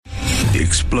The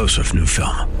explosive new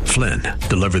film, Flynn,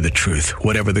 deliver the truth,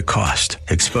 whatever the cost,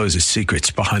 exposes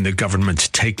secrets behind the government's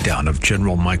takedown of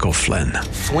General Michael Flynn.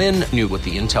 Flynn knew what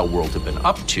the intel world had been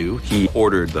up to. He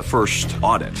ordered the first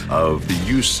audit of the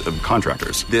use of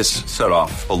contractors. This set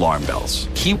off alarm bells.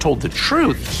 He told the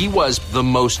truth. He was the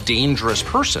most dangerous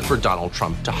person for Donald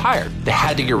Trump to hire. They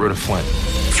had to get rid of Flynn.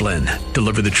 Flynn,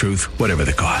 deliver the truth, whatever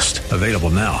the cost. Available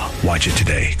now. Watch it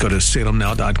today. Go to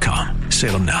salemnow.com.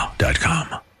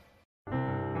 salemnow.com.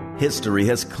 History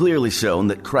has clearly shown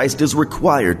that Christ is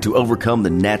required to overcome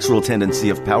the natural tendency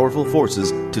of powerful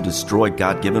forces to destroy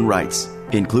God-given rights,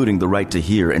 including the right to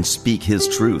hear and speak His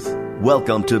truth.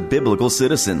 Welcome to Biblical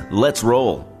Citizen. Let's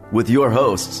roll with your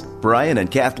hosts, Brian and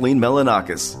Kathleen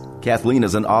Melanakis. Kathleen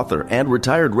is an author and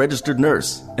retired registered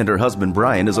nurse, and her husband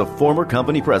Brian is a former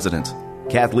company president.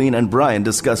 Kathleen and Brian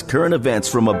discuss current events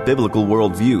from a biblical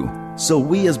worldview, so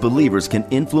we as believers can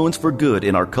influence for good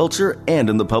in our culture and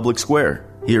in the public square.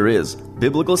 Here is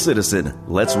Biblical Citizen.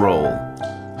 Let's roll.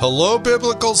 Hello,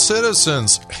 Biblical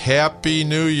Citizens. Happy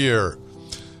New Year.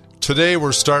 Today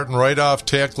we're starting right off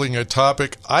tackling a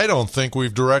topic I don't think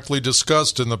we've directly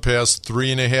discussed in the past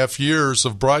 3.5 years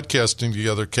of broadcasting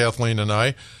together, Kathleen and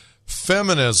I,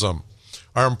 feminism.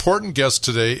 Our important guest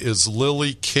today is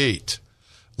Lily Kate.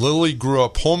 Lily grew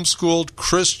up homeschooled,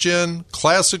 Christian,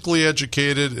 classically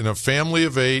educated in a family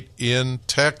of 8 in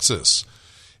Texas.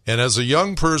 And as a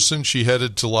young person, she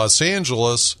headed to Los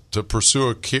Angeles to pursue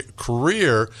a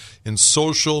career in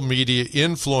social media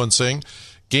influencing,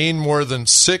 gained more than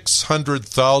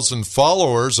 600,000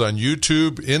 followers on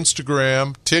YouTube,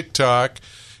 Instagram, TikTok,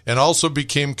 and also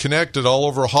became connected all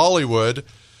over Hollywood.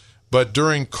 But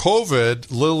during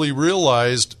COVID, Lily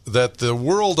realized that the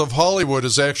world of Hollywood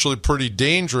is actually pretty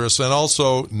dangerous and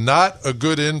also not a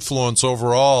good influence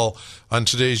overall on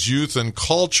today's youth and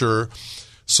culture.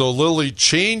 So Lily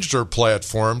changed her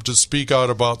platform to speak out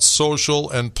about social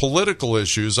and political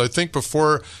issues. I think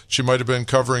before she might have been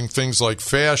covering things like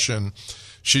fashion.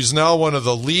 She's now one of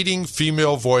the leading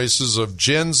female voices of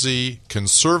Gen Z,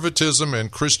 conservatism, and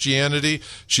Christianity.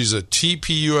 She's a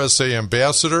TPUSA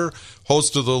ambassador,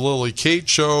 host of the Lily Kate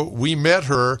Show. We met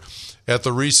her at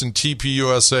the recent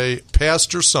TPUSA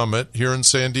Pastor Summit here in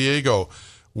San Diego.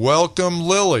 Welcome,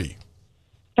 Lily.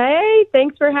 Hey,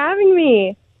 thanks for having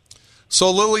me. So,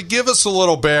 Lily, give us a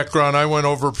little background. I went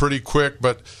over pretty quick,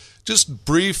 but just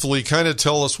briefly kind of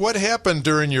tell us what happened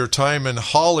during your time in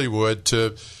Hollywood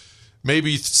to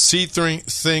maybe see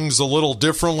things a little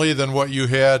differently than what you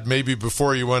had maybe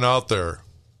before you went out there.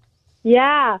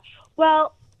 Yeah.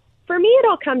 Well, for me, it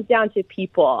all comes down to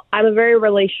people. I'm a very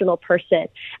relational person.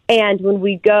 And when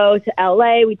we go to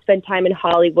LA, we'd spend time in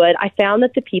Hollywood. I found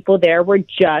that the people there were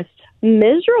just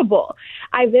miserable.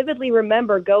 I vividly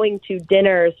remember going to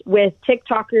dinners with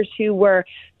TikTokers who were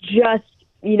just,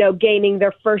 gaining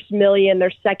their first million,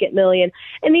 their second million.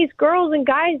 And these girls and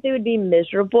guys, they would be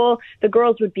miserable. The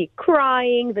girls would be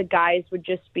crying. The guys would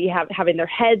just be having their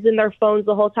heads in their phones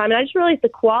the whole time. And I just realized the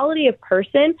quality of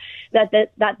person that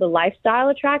the lifestyle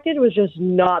attracted was just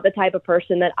not the type of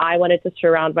person that I wanted to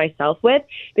surround myself with.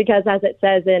 Because as it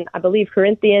says in, I believe,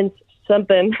 Corinthians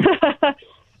something,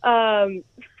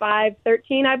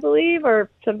 5:13, I believe, or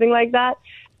something like that,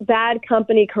 bad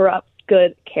company corrupts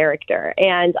good character.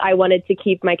 And I wanted to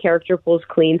keep my character pools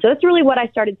clean. So that's really what I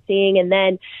started seeing. And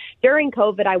then during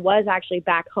COVID, I was actually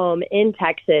back home in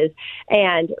Texas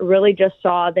and really just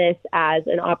saw this as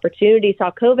an opportunity, saw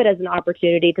COVID as an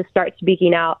opportunity to start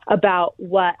speaking out about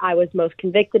what I was most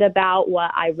convicted about,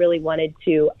 what I really wanted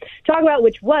to talk about,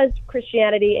 which was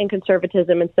Christianity and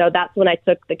conservatism. And so that's when I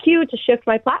took the cue to shift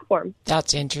my platform.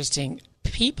 That's interesting.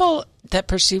 People that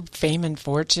pursue fame and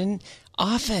fortune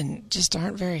often just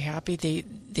aren't very happy.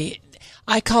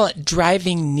 I call it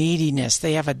driving neediness.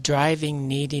 They have a driving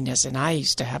neediness, and I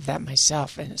used to have that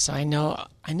myself, and so I know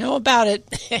about it.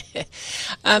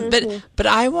 But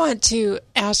I want to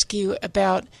ask you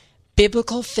about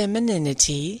biblical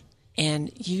femininity,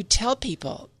 and you tell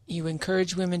people, you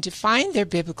encourage women to find their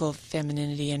biblical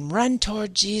femininity and run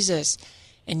toward Jesus.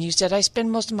 And you said, I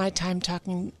spend most of my time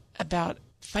talking about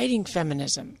fighting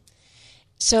feminism.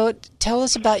 So tell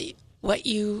us about what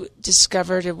you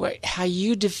discovered and how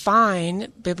you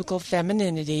define biblical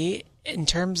femininity in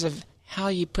terms of how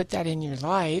you put that in your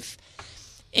life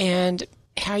and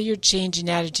how your change in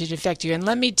attitude affect you. And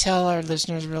let me tell our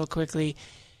listeners real quickly,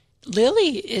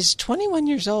 Lily is 21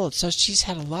 years old, so she's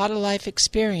had a lot of life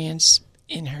experience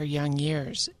in her young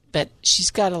years, but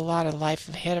she's got a lot of life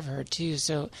ahead of her too.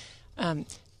 So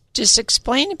just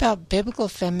explain about biblical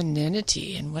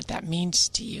femininity and what that means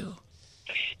to you.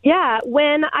 Yeah,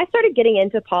 when I started getting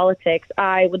into politics,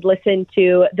 I would listen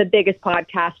to the biggest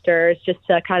podcasters just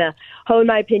to kind of hone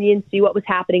my opinion, see what was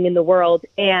happening in the world.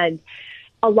 And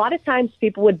a lot of times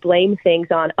people would blame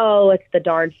things on, oh, it's the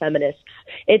darn feminists.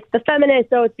 It's the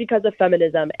feminists, oh, it's because of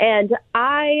feminism. And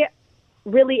I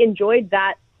really enjoyed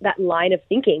that line of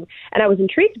thinking. And I was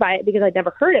intrigued by it because I'd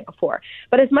never heard it before.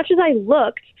 But as much as I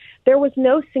looked, there was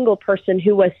no single person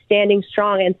who was standing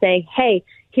strong and saying, hey,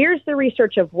 here's the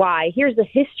research of why. Here's the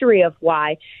history of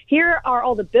why. Here are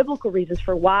all the biblical reasons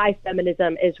for why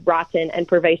feminism is rotten and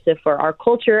pervasive for our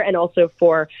culture and also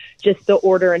for just the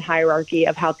order and hierarchy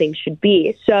of how things should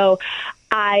be. So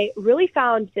I really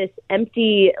found this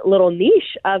empty little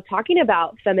niche of talking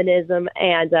about feminism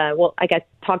and, I guess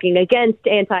talking against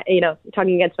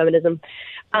feminism.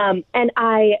 And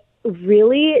I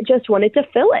really just wanted to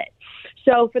fill it.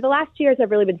 So for the last 2 years,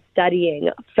 I've really been studying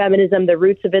feminism, the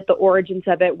roots of it, the origins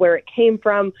of it, where it came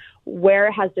from, where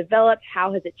it has developed,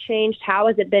 how has it changed, how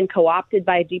has it been co-opted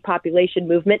by a depopulation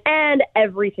movement, and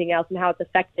everything else, and how it's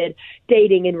affected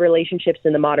dating and relationships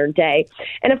in the modern day.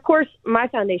 And of course, my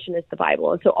foundation is the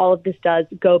Bible. And so all of this does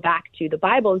go back to the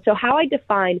Bible. And so how I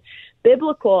define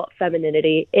biblical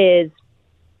femininity is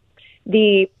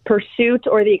the pursuit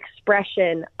or the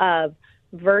expression of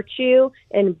virtue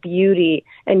and beauty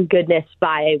and goodness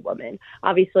by a woman.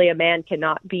 Obviously, a man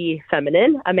cannot be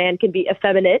feminine. A man can be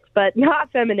effeminate, but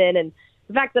not feminine. And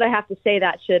the fact that I have to say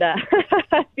that should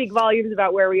speak volumes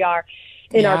about where we are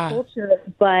in our culture.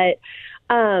 But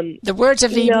the words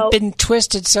have even been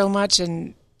twisted so much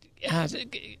and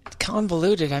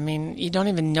convoluted. I mean, you don't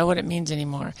even know what it means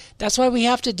anymore. That's why we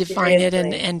have to define it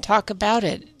and talk about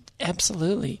it.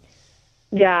 Absolutely.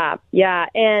 Yeah.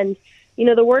 And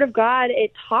the Word of God,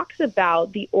 it talks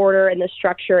about the order and the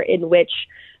structure in which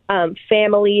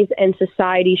families and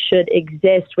society should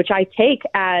exist, which I take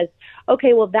as,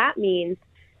 okay, well, that means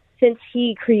since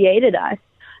He created us,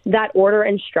 that order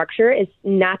and structure is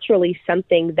naturally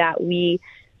something that we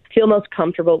feel most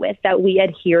comfortable with, that we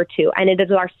adhere to. And it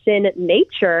is our sin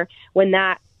nature when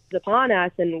that is upon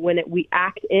us and when we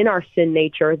act in our sin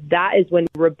nature, that is when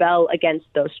we rebel against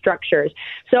those structures.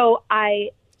 So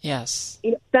Yes.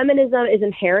 Feminism is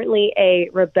inherently a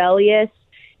rebellious,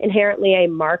 inherently a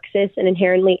Marxist, and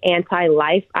inherently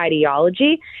anti-life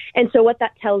ideology. And so what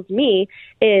that tells me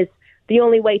is the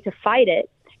only way to fight it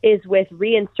is with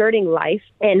reinserting life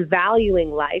and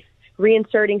valuing life,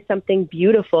 reinserting something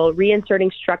beautiful,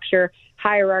 reinserting structure,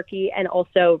 hierarchy, and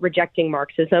also rejecting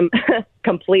Marxism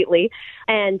completely.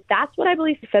 And that's what I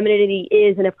believe femininity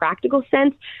is in a practical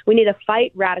sense. We need to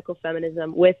fight radical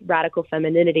feminism with radical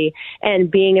femininity.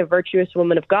 And being a virtuous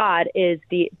woman of God is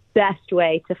the best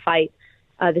way to fight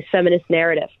this feminist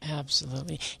narrative.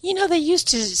 Absolutely. They used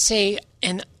to say,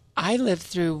 and I lived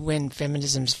through when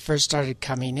feminism first started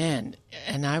coming in,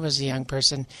 and I was a young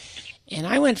person, and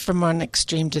I went from one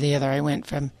extreme to the other. I went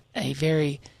from a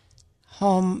very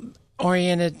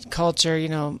home-oriented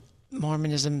culture,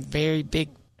 Mormonism, very big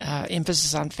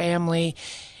emphasis on family,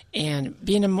 and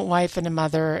being a wife and a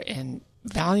mother, and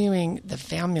valuing the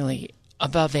family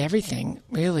above everything,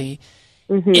 really,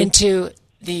 into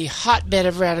the hotbed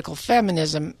of radical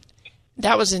feminism.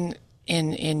 That was in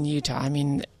Utah. I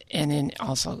mean, and in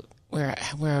also where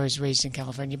I was raised in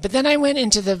California. But then I went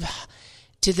into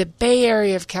the Bay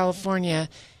Area of California,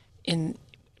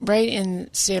 right in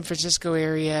San Francisco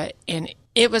area, and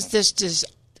it was this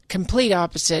complete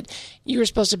opposite. You were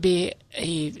supposed to be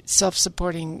a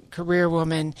self-supporting career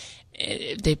woman.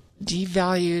 They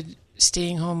devalued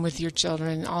staying home with your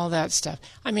children, all that stuff.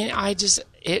 I mean,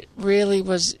 it really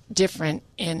was different,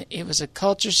 and it was a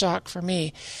culture shock for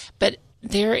me. But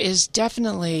there is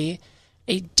definitely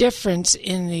a difference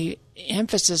in the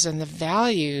emphasis and the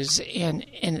values, and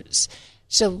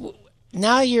so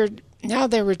now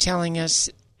they were telling us,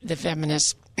 the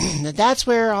feminists, that's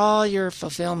where all your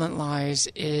fulfillment lies,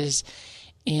 is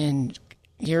in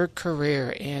your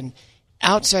career. And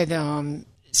outside the home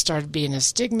started being a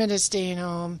stigma to staying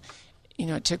home.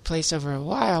 It took place over a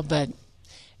while, but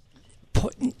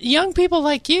young people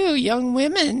like you, young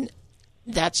women,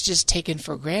 that's just taken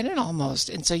for granted almost.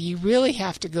 And so you really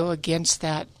have to go against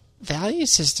that value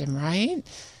system, right?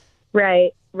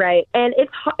 Right. And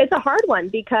it's a hard one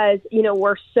because,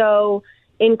 we're so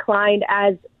inclined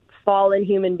as fallen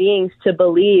human beings to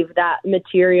believe that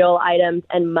material items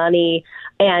and money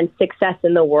and success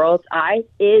in the world's eye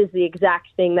is the exact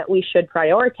thing that we should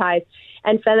prioritize.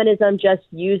 And feminism just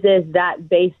uses that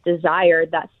base desire,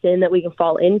 that sin that we can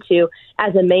fall into,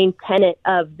 as a main tenet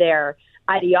of their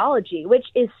ideology, which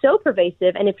is so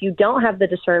pervasive. And if you don't have the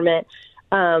discernment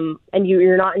and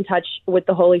you're not in touch with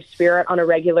the Holy Spirit on a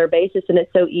regular basis, and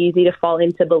it's so easy to fall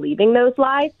into believing those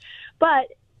lies. But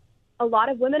a lot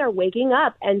of women are waking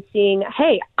up and seeing,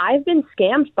 hey, I've been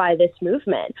scammed by this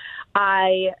movement.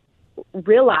 I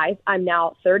realize I'm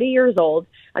now 30 years old.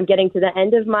 I'm getting to the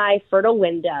end of my fertile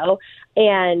window,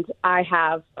 and I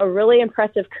have a really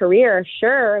impressive career,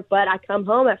 sure, but I come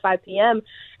home at 5 p.m.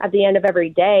 at the end of every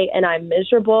day, and I'm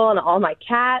miserable, and all my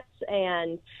cats,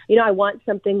 and, I want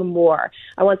something more.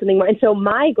 And so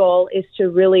my goal is to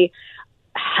really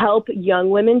help young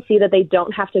women see that they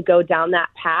don't have to go down that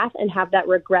path and have that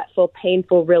regretful,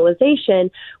 painful realization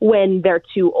when they're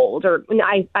too old. Or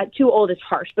too old is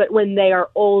harsh, but when they are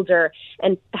older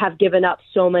and have given up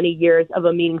so many years of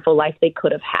a meaningful life they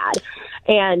could have had.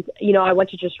 And, I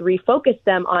want to just refocus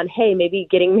them on, hey, maybe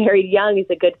getting married young is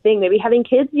a good thing. Maybe having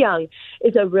kids young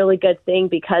is a really good thing,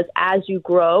 because as you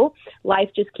grow,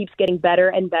 life just keeps getting better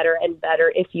and better and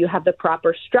better if you have the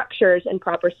proper structures and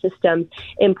proper systems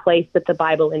in place that the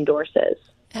Bible endorses.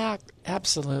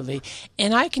 Absolutely.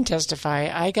 And I can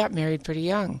testify, I got married pretty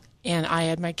young, and I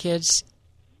had my kids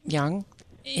young,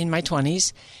 in my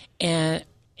 20s, and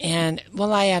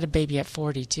I had a baby at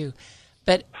 40 too.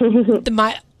 But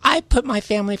I put my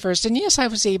family first, and yes, I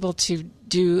was able to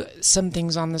do some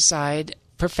things on the side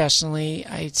professionally.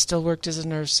 I still worked as a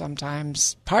nurse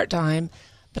sometimes, part-time,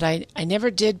 but I never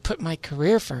did put my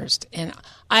career first, and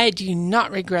I do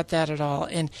not regret that at all.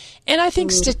 And I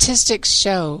think statistics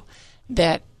show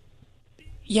that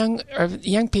young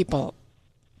people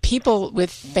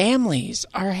with families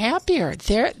are happier.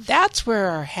 That's where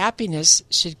our happiness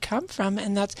should come from,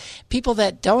 and that's people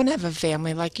that don't have a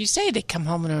family, like you say, they come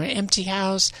home in an empty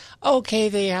house. Okay,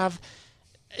 they have,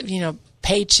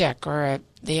 paycheck, or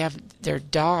they have their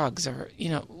dogs, or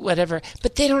whatever,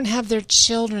 but they don't have their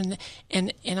children.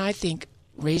 And I think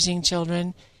raising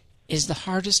children is the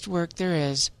hardest work there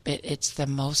is, but it's the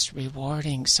most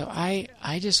rewarding. So I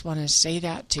just want to say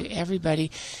that to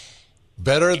everybody.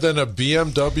 Better than a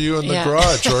BMW in the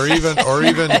garage, or even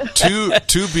two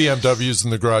BMWs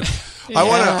in the garage. Yeah.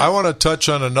 I want to touch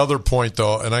on another point,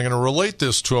 though, and I'm going to relate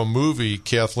this to a movie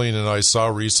Kathleen and I saw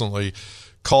recently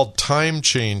called Time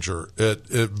Changer.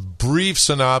 A brief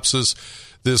synopsis: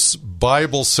 this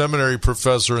Bible seminary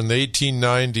professor in the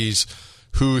 1890s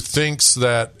who thinks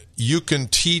that you can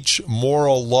teach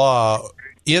moral law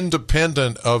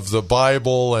independent of the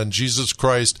Bible and Jesus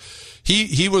Christ.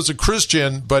 He was a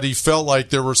Christian, but he felt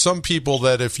like there were some people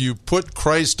that if you put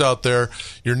Christ out there,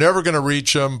 you're never going to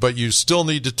reach them, but you still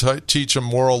need to teach them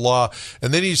moral law.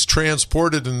 And then he's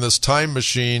transported in this time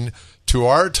machine to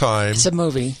our time. It's a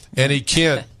movie. And he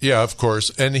can't, yeah, of course.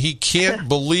 And he can't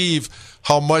believe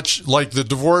how much, like the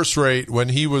divorce rate when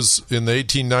he was in the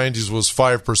 1890s was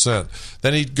 5%.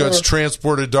 Then he gets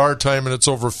transported to our time and it's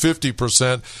over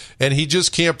 50%. And he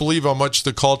just can't believe how much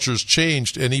the culture's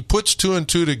changed. And he puts two and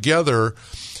two together,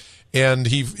 and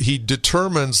he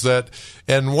determines that.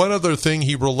 And one other thing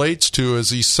he relates to is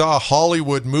he saw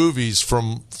Hollywood movies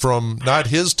from not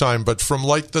his time, but from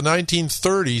like the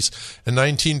 1930s and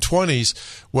 1920s,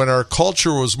 when our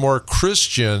culture was more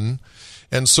Christian.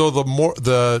 And so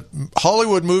the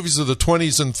Hollywood movies of the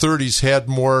 20s and 30s had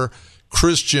more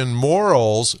Christian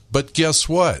morals, but guess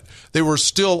what? They were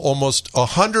still almost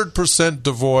 100%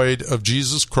 devoid of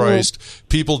Jesus Christ.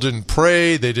 People didn't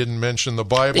pray. They didn't mention the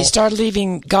Bible. They started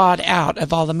leaving God out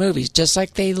of all the movies, just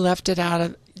like they got it out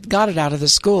of the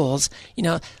schools.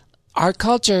 Our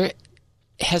culture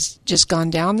has just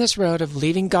gone down this road of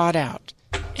leaving God out.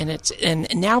 And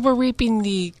now we're reaping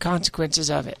the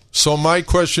consequences of it. So my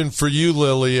question for you,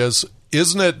 Lily, is,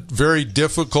 isn't it very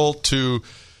difficult to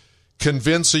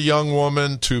convince a young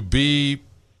woman to be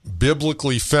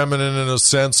biblically feminine in a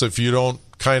sense if you don't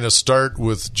kind of start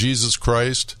with Jesus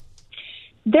Christ?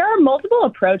 There are multiple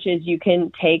approaches you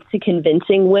can take to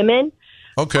convincing women.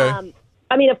 Okay.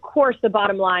 Of course, the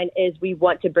bottom line is we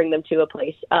want to bring them to a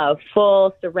place of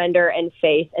full surrender and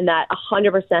faith, and that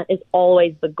 100% is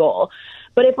always the goal.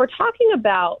 But if we're talking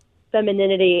about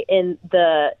femininity in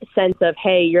the sense of,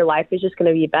 hey, your life is just going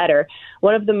to be better,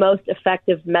 one of the most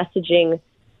effective messaging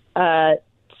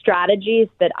strategies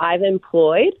that I've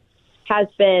employed has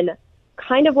been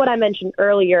kind of what I mentioned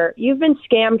earlier. You've been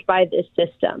scammed by this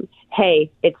system. Hey,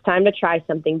 it's time to try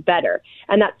something better.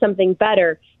 And that something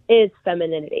better is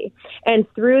femininity. And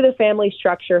through the family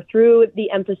structure, through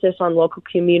the emphasis on local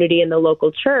community and the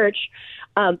local church,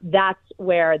 that's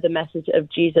where the message of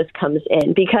Jesus comes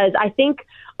in. Because I think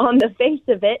on the face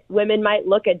of it, women might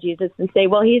look at Jesus and say,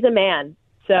 well, he's a man,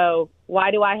 so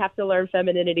why do I have to learn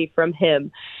femininity from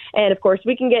him? And of course,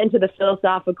 we can get into the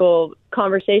philosophical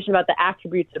conversation about the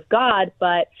attributes of God,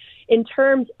 but in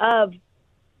terms of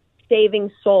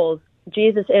saving souls.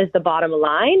 Jesus is the bottom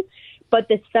line, but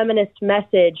this feminist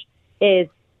message is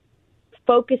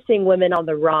focusing women on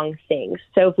the wrong things.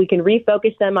 So if we can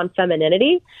refocus them on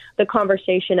femininity, the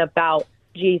conversation about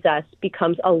Jesus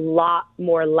becomes a lot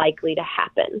more likely to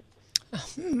happen.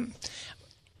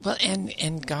 Well,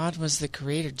 and God was the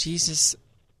creator. Jesus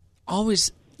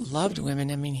always loved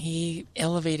women. I mean, he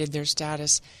elevated their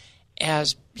status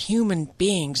as human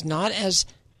beings, not as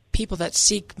people that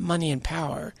seek money and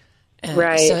power.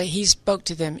 Right. So he spoke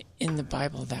to them in the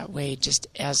Bible that way, just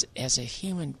as a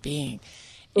human being.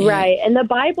 Right. And the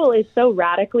Bible is so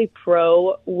radically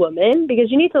pro-woman because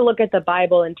you need to look at the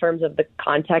Bible in terms of the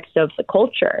context of the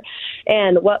culture.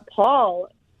 And what Paul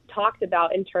talked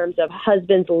about in terms of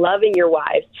husbands loving your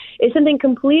wives is something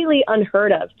completely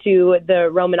unheard of to the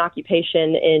Roman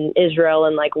occupation in Israel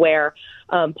and like where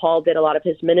Paul did a lot of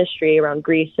his ministry around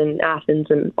Greece and Athens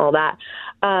and all that.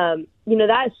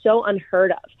 That is so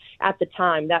unheard of at the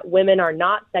time, that women are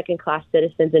not second-class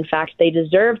citizens. In fact, they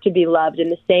deserve to be loved in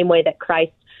the same way that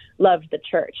Christ loved the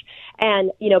church.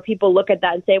 And, people look at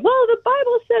that and say, well, the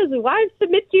Bible says wives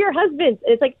submit to your husbands.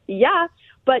 And it's like, yeah,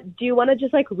 but do you want to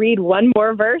just like read one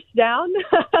more verse down?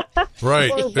 Right,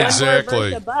 or one exactly. more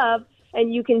verse above,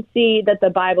 and you can see that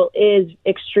the Bible is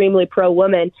extremely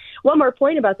pro-woman. One more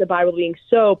point about the Bible being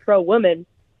so pro-woman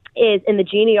is in the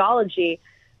genealogy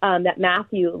that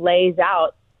Matthew lays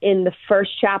out in the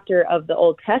first chapter of the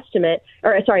Old Testament,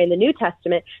 in the New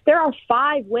Testament, there are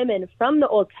 5 women from the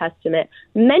Old Testament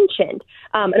mentioned.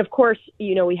 And of course,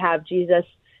 we have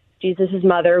Jesus's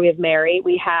mother, we have Mary,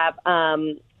 we have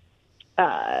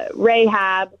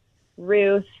Rahab,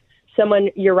 Ruth,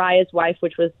 Uriah's wife,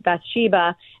 which was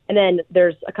Bathsheba, and then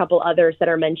there's a couple others that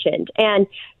are mentioned. And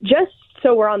just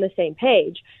so we're on the same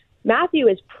page, Matthew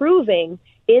is proving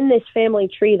in this family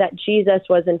tree that Jesus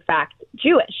was in fact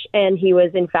Jewish, and he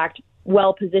was in fact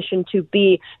well positioned to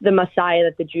be the Messiah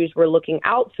that the Jews were looking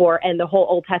out for, and the whole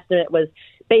Old Testament was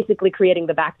basically creating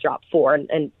the backdrop for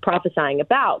and prophesying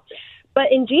about.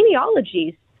 But in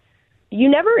genealogies, you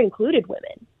never included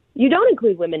women. You don't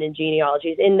include women in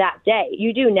genealogies in that day.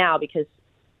 You do now because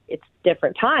it's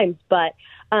different times, but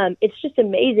it's just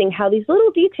amazing how these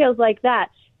little details like that,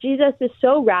 Jesus is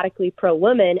so radically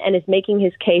pro-woman and is making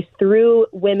his case through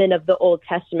women of the Old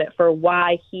Testament for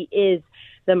why he is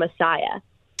the Messiah.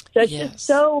 So it's just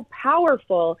so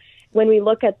powerful when we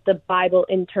look at the Bible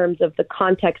in terms of the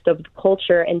context of the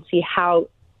culture and see how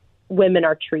women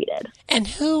are treated. And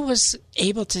who was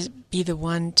able to be the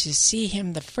one to see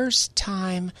him the first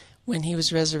time when he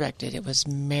was resurrected? It was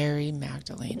Mary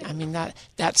Magdalene. I mean,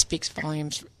 that speaks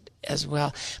volumes as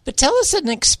well. But tell us an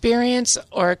experience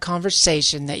or a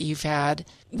conversation that you've had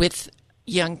with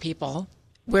young people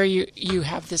where you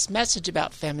have this message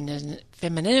about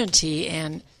femininity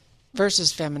and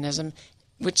versus feminism,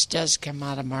 which does come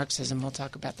out of Marxism. We'll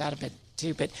talk about that a bit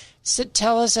too. But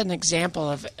tell us an example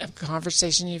of a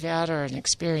conversation you've had or an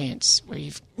experience where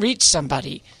you've reached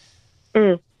somebody.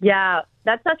 Yeah,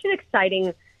 that's such an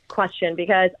exciting question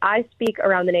because I speak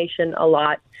around the nation a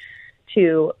lot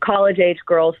to college-age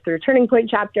girls through Turning Point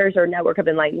chapters or Network of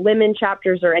Enlightened Women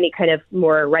chapters or any kind of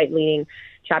more right-leaning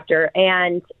chapter.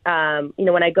 And,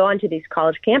 when I go onto these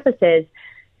college campuses,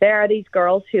 there are these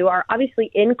girls who are obviously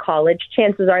in college.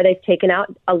 Chances are they've taken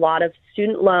out a lot of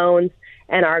student loans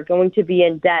and are going to be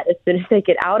in debt as soon as they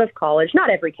get out of college. Not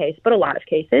every case, but a lot of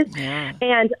cases. Yeah.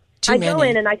 And I go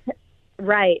in and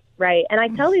right. And I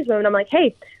tell these women, I'm like,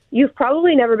 hey, you've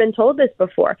probably never been told this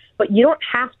before, but you don't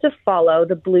have to follow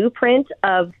the blueprint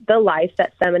of the life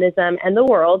that feminism and the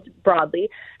world broadly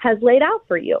has laid out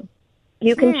for you.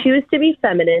 You can choose to be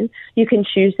feminine. You can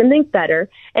choose something better.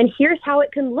 And here's how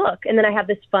it can look. And then I have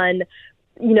this fun,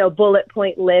 bullet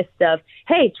point list of,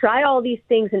 hey, try all these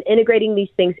things and integrating these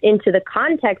things into the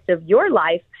context of your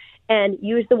life and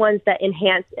use the ones that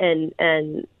enhance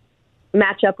and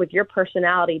match up with your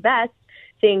personality best.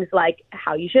 Things like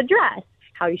how you should dress,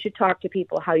 how you should talk to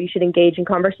people, how you should engage in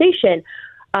conversation.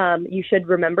 You should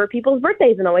remember people's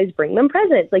birthdays and always bring them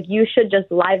presents. Like you should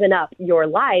just liven up your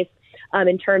life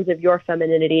in terms of your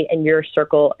femininity and your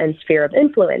circle and sphere of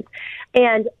influence.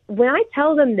 And when I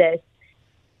tell them this,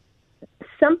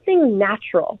 something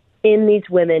natural in these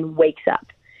women wakes up.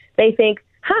 They think,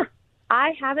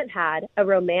 I haven't had a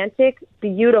romantic,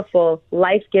 beautiful,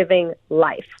 life-giving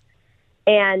life.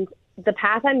 And the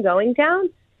path I'm going down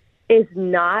is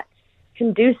not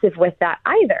conducive with that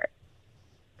either.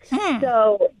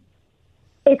 So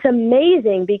it's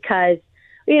amazing because,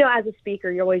 as a speaker,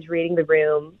 you're always reading the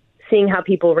room, seeing how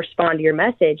people respond to your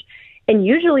message. And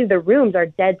usually the rooms are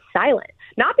dead silent,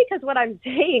 not because what I'm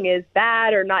saying is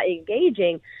bad or not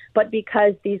engaging, but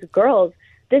because these girls,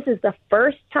 this is the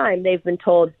first time they've been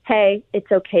told, hey,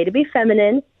 it's okay to be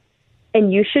feminine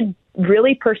and you should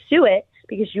really pursue it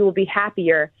because you will be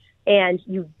happier and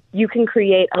you can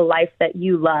create a life that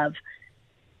you love.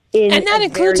 And that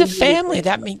includes a family.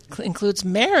 That includes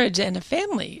marriage and a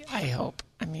family, I hope.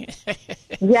 I mean,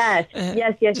 yes.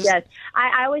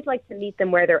 I always like to meet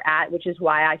them where they're at, which is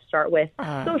why I start with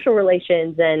social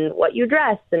relations and what you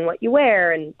dress and what you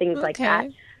wear and things like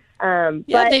that.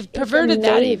 But they've perverted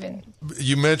that even.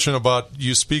 You mentioned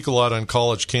you speak a lot on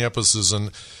college campuses,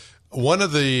 and one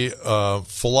of the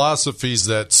philosophies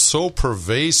that's so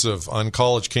pervasive on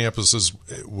college campuses,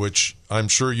 which I'm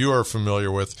sure you are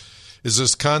familiar with, is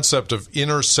this concept of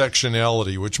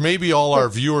intersectionality, which maybe all our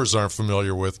viewers aren't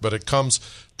familiar with, but it comes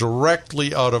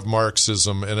directly out of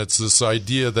Marxism, and it's this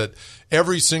idea that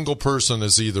every single person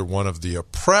is either one of the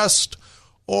oppressed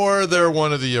or they're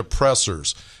one of the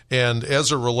oppressors. And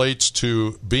as it relates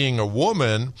to being a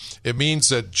woman, it means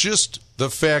that just the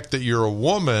fact that you're a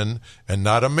woman and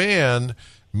not a man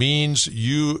means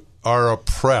you are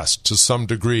oppressed to some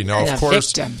degree. Now, of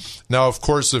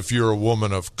course, if you're a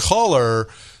woman of color,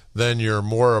 then you're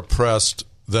more oppressed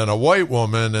than a white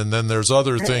woman, and then there's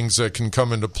other things that can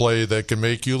come into play that can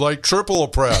make you like triple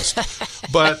oppressed.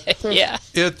 But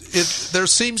there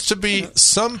seems to be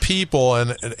some people,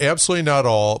 and absolutely not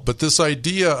all, but this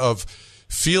idea of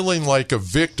feeling like a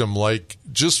victim, like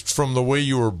just from the way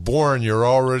you were born, you're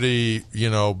already,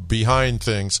 behind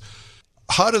things.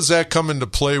 How does that come into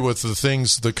play with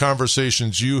the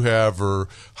conversations you have, or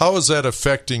how is that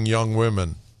affecting young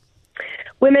women?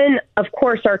 Women, of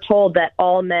course, are told that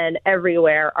all men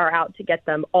everywhere are out to get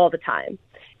them all the time.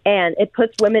 And it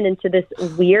puts women into this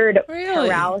weird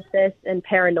paralysis and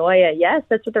paranoia. Yes,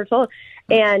 that's what they're told.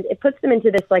 And it puts them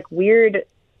into this weird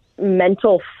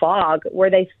mental fog where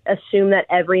they assume that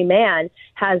every man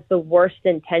has the worst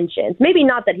intentions. Maybe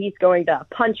not that he's going to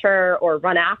punch her or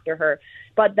run after her,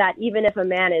 but that even if a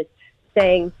man is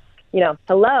saying,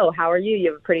 hello, how are you?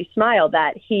 You have a pretty smile,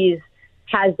 that he's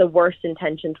has the worst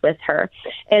intentions with her.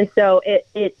 And so it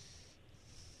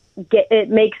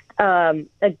makes a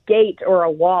gate or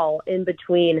a wall in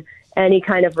between any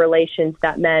kind of relations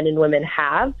that men and women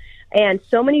have. And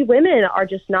so many women are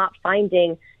just not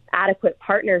finding adequate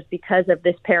partners because of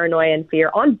this paranoia and fear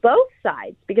on both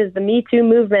sides, because the Me Too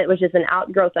movement, which is an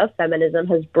outgrowth of feminism,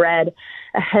 has bred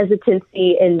a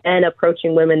hesitancy in men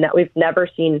approaching women that we've never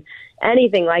seen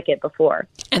anything like it before.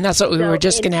 And that's what we were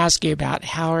just going to ask you about.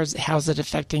 How's it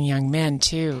affecting young men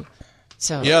too?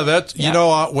 So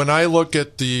when I look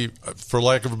at the, for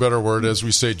lack of a better word, as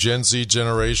we say, Gen Z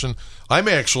generation, I'm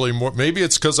actually more, maybe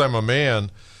it's because I'm a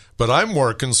man, but I'm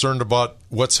more concerned about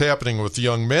what's happening with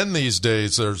young men these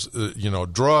days. There's,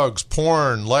 drugs,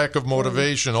 porn, lack of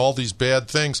motivation, all these bad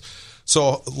things.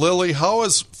 So, Lily, how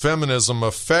is feminism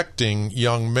affecting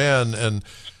young men, and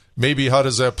maybe how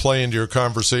does that play into your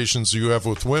conversations you have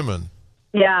with women?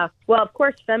 Yeah, well, of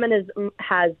course, feminism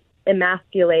has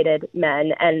emasculated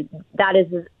men, and that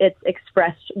is its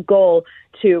expressed goal,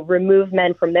 to remove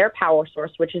men from their power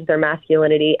source, which is their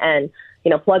masculinity, and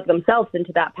plug themselves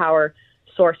into that power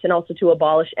source, and also to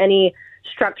abolish any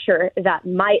structure that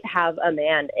might have a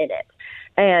man in it.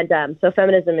 And so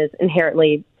feminism is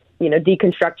inherently,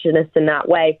 deconstructionist in that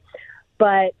way.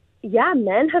 But yeah,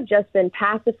 men have just been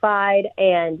pacified,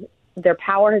 and their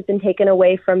power has been taken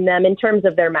away from them in terms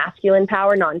of their masculine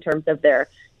power, not in terms of their,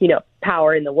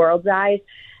 power in the world's eyes.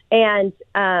 And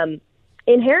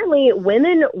inherently,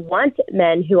 women want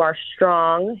men who are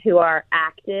strong, who are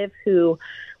active, who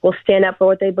will stand up for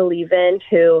what they believe in,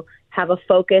 who have a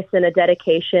focus and a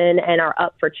dedication and are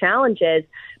up for challenges.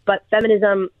 But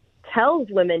feminism tells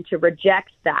women to reject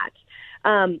that.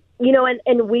 And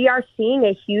we are seeing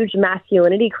a huge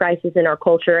masculinity crisis in our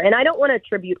culture. And I don't want to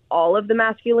attribute all of the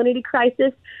masculinity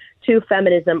crisis to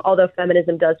feminism, although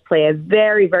feminism does play a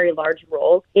very, very large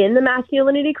role in the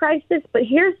masculinity crisis. But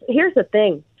here's the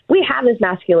thing. We have this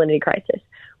masculinity crisis.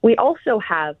 We also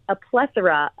have a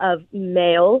plethora of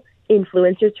male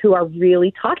influencers who are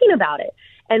really talking about it.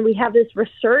 And we have this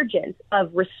resurgence of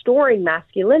restoring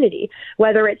masculinity,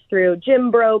 whether it's through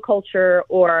gym bro culture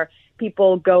or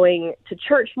people going to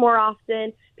church more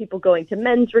often, people going to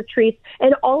men's retreats,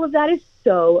 and all of that is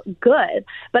so good.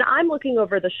 But I'm looking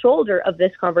over the shoulder of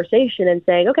this conversation and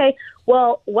saying, okay,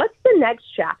 well, what's the next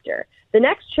chapter? The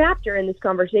next chapter in this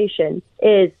conversation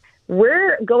is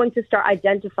we're going to start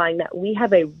identifying that we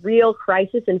have a real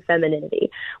crisis in femininity,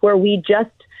 where we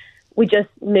just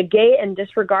negate and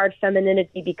disregard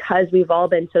femininity because we've all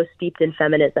been so steeped in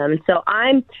feminism. So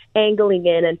I'm angling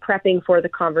in and prepping for the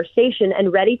conversation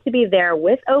and ready to be there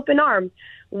with open arms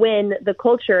when the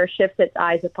culture shifts its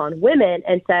eyes upon women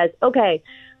and says, okay,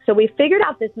 so So we figured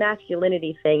out this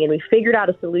masculinity thing, and we figured out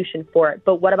a solution for it.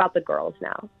 But what about the girls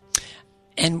now?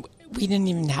 And we didn't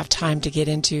even have time to get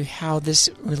into how this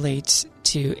relates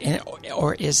to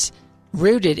or is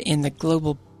rooted in the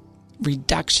global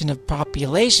reduction of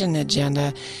population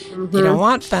agenda. Mm-hmm.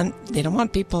 They don't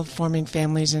want people forming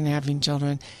families and having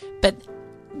children. But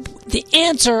the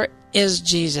answer is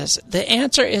Jesus. The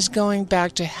answer is going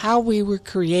back to how we were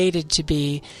created to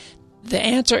be. The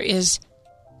answer is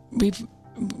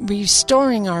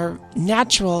restoring our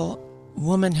natural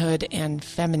womanhood and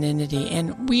femininity.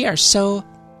 And we are so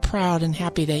proud and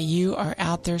happy that you are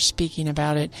out there speaking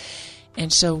about it.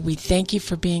 And so we thank you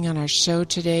for being on our show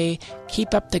today.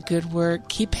 Keep up the good work.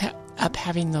 Keep up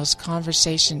having those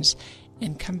conversations,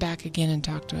 and come back again and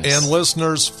talk to us. And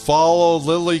listeners, follow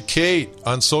Lily Kate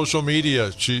on social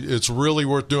media. It's really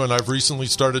worth doing. I've recently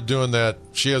started doing that.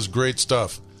 She has great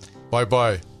stuff.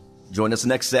 Bye-bye. Join us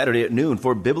next Saturday at noon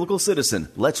for Biblical Citizen.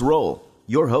 Let's roll.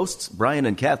 Your hosts, Brian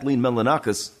and Kathleen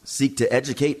Melanakis, seek to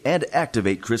educate and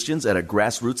activate Christians at a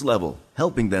grassroots level,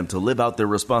 helping them to live out their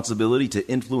responsibility to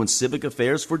influence civic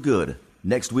affairs for good.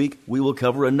 Next week, we will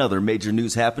cover another major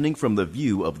news happening from the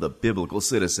view of the biblical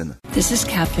citizen. This is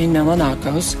Kathleen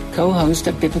Melanakos, co-host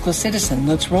of Biblical Citizen.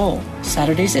 Let's roll.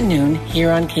 Saturdays at noon here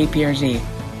on KPRZ.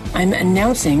 I'm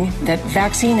announcing that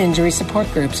vaccine injury support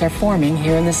groups are forming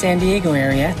here in the San Diego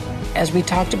area, as we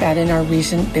talked about in our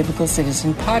recent Biblical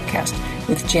Citizen podcast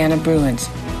with Jana Bruins.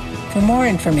 For more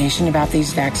information about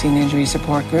these vaccine injury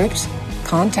support groups,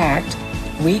 contact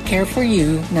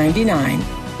WeCareForYou99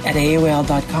 at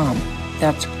AOL.com.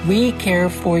 That's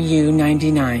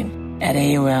WeCareForYou99 at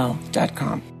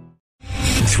AOL.com.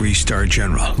 3-star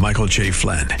General Michael J.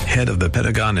 Flynn, head of the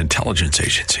Pentagon Intelligence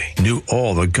Agency, knew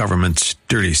all the government's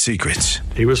dirty secrets.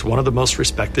 He was one of the most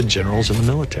respected generals in the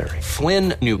military.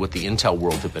 Flynn knew what the intel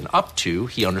world had been up to.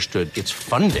 He understood its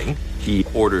funding. He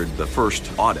ordered the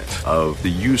first audit of the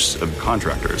use of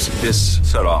contractors. This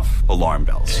set off alarm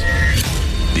bells.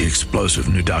 The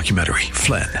explosive new documentary,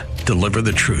 Flynn, Deliver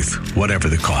the Truth, Whatever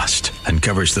the Cost,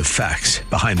 uncovers the facts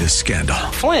behind this scandal.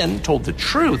 Flynn told the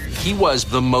truth. He was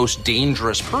the most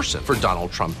dangerous person for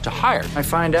Donald Trump to hire. I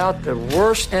find out the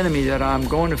worst enemy that I'm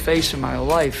going to face in my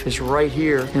life is right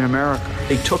here in America.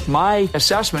 They took my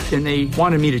assessment and they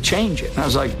wanted me to change it. And I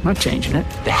was like, I'm not changing it.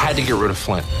 They had to get rid of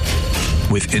Flynn.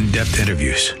 With in-depth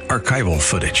interviews, archival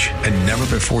footage, and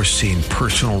never-before-seen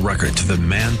personal records of the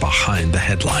man behind the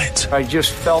headlines. I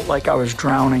just felt like I was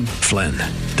drowning. Flynn,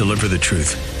 Deliver the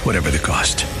Truth, Whatever the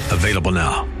Cost. Available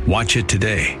now. Watch it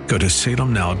today. Go to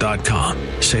salemnow.com.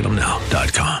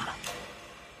 salemnow.com.